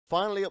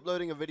finally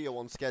uploading a video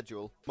on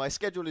schedule. My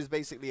schedule is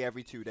basically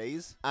every 2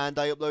 days, and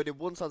I uploaded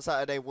once on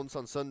Saturday, once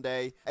on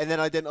Sunday, and then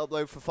I didn't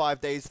upload for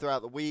 5 days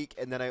throughout the week,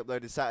 and then I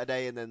uploaded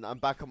Saturday, and then I'm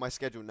back on my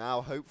schedule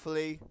now,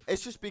 hopefully.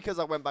 It's just because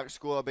I went back to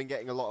school, I've been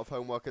getting a lot of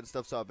homework and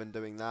stuff, so I've been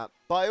doing that.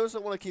 But I also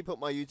want to keep up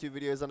my YouTube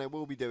videos, and I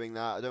will be doing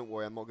that. Don't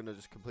worry, I'm not going to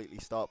just completely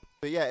stop.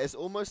 But yeah, it's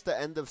almost the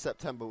end of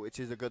September, which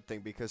is a good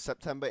thing, because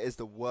September is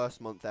the worst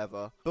month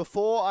ever.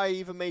 Before I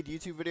even made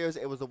YouTube videos,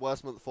 it was the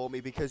worst month for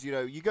me, because, you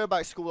know, you go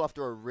back to school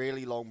after a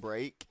really long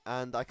break,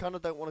 and I kind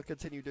of don't want to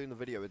continue doing the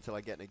video until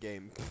I get in a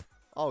game.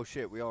 Oh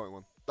shit, we are in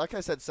one. Like I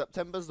said,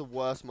 September's the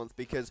worst month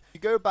because you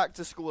go back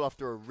to school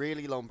after a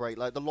really long break.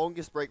 Like, the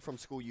longest break from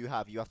school you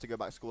have to go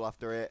back to school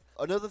after it.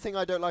 Another thing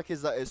I don't like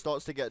is that it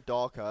starts to get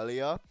dark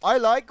earlier. I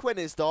like when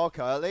it's dark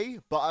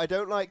early, but I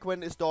don't like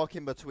when it's dark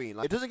in between.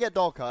 Like, it doesn't get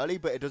dark early,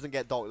 but it doesn't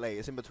get dark late.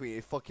 It's in between.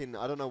 It fucking,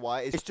 I don't know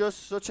why. It's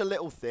just such a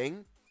little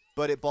thing.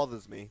 But it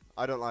bothers me.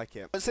 I don't like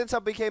it. But since I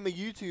became a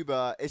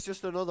YouTuber, it's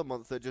just another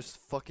month that just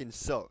fucking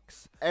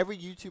sucks. Every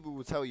YouTuber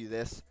will tell you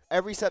this.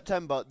 Every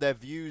September, their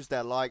views,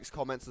 their likes,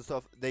 comments and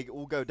stuff, they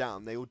all go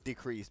down. They all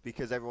decrease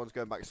because everyone's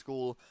going back to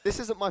school. This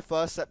isn't my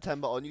first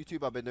September on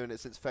YouTube. I've been doing it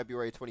since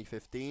February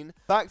 2015.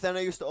 Back then, I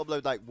used to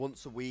upload like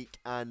once a week.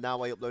 And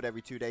now I upload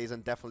every 2 days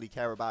and definitely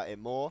care about it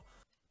more.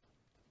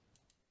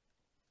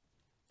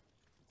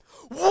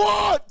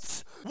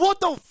 What? What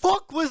the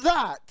fuck was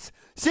that?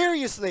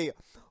 Seriously.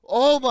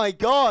 Oh my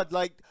god,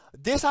 like,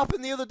 this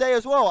happened the other day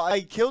as well.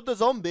 I killed the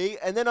zombie,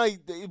 and then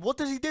what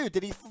does he do?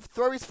 Did he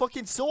throw his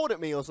fucking sword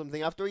at me or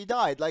something after he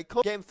died? Like,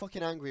 I'm getting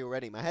fucking angry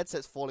already. My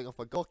headset's falling off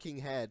my fucking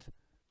head.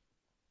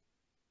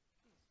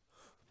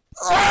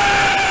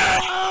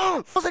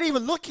 Wasn't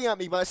even looking at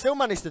me, but I still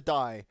managed to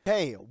die.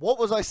 Hey, what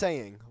was I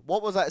saying?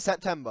 What was that?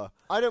 September.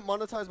 I don't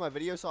monetize my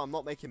videos, so I'm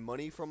not making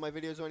money from my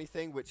videos or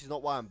anything, which is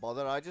not why I'm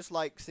bothered. I just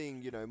like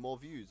seeing, you know, more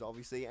views.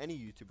 Obviously, any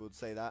YouTuber would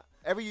say that.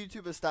 Every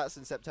YouTuber's stats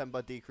in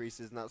September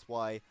decreases, and that's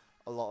why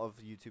a lot of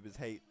YouTubers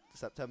hate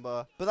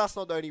September. But that's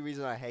not the only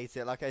reason I hate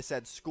it. Like I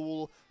said,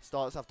 school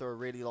starts after a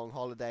really long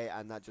holiday,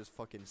 and that just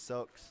fucking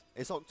sucks.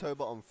 It's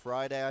October on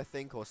Friday, I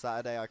think, or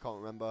Saturday. I can't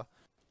remember.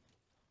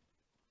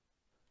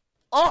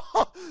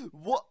 Oh,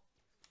 what?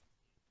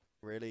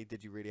 Really?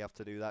 Did you really have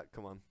to do that?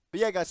 Come on. But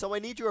yeah, guys, so I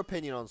need your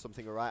opinion on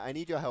something, alright? I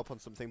need your help on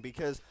something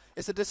because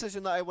it's a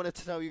decision that I wanted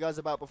to tell you guys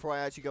about before I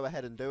actually go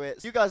ahead and do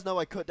it. So you guys know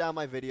I cut down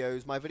my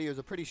videos. My videos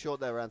are pretty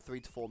short. They're around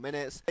 3 to 4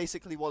 minutes.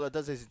 Basically, what it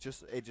does is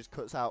it just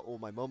cuts out all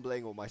my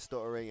mumbling, all my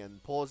stuttering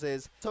and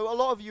pauses. So a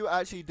lot of you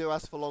actually do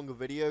ask for longer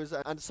videos,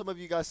 and some of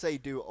you guys say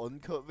do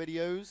uncut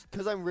videos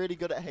because I'm really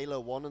good at Halo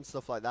 1 and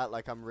stuff like that.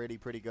 Like, I'm really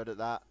pretty good at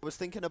that. I was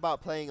thinking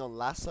about playing on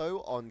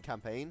Lasso on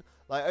campaign.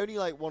 Like, only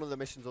like one of the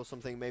missions or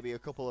something, maybe a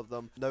couple of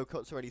them. No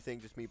cuts or anything,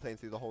 just me playing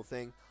through the whole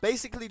thing.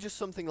 Basically just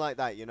something like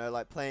that, you know,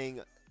 like playing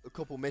a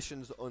couple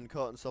missions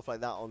uncut and stuff like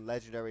that on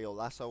Legendary or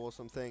Lasso or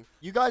something.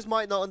 You guys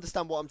might not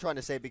understand what I'm trying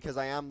to say because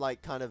I am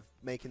like kind of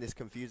making this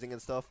confusing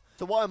and stuff.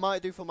 So what I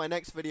might do for my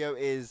next video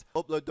is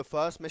upload the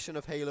first mission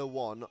of Halo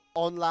 1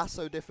 on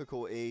Lasso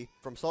difficulty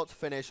from start to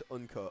finish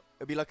uncut.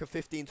 It'll be like a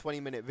 15-20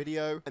 minute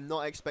video. I'm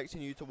not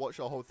expecting you to watch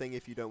the whole thing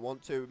if you don't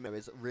want to.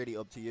 It's really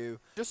up to you.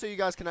 Just so you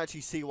guys can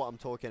actually see what I'm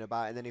talking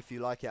about, and then if you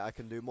like it, I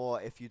can do more.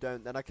 If you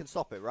don't, then I can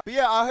stop it, right? But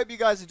yeah, I hope you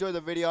guys enjoyed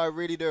the video. I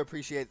really do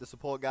appreciate the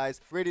support,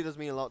 guys. Really does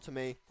mean a lot to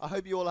me. I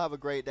hope you all have a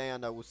great day,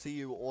 and I will see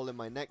you all in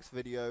my next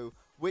video,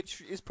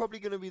 which is probably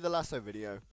going to be the Lasso video.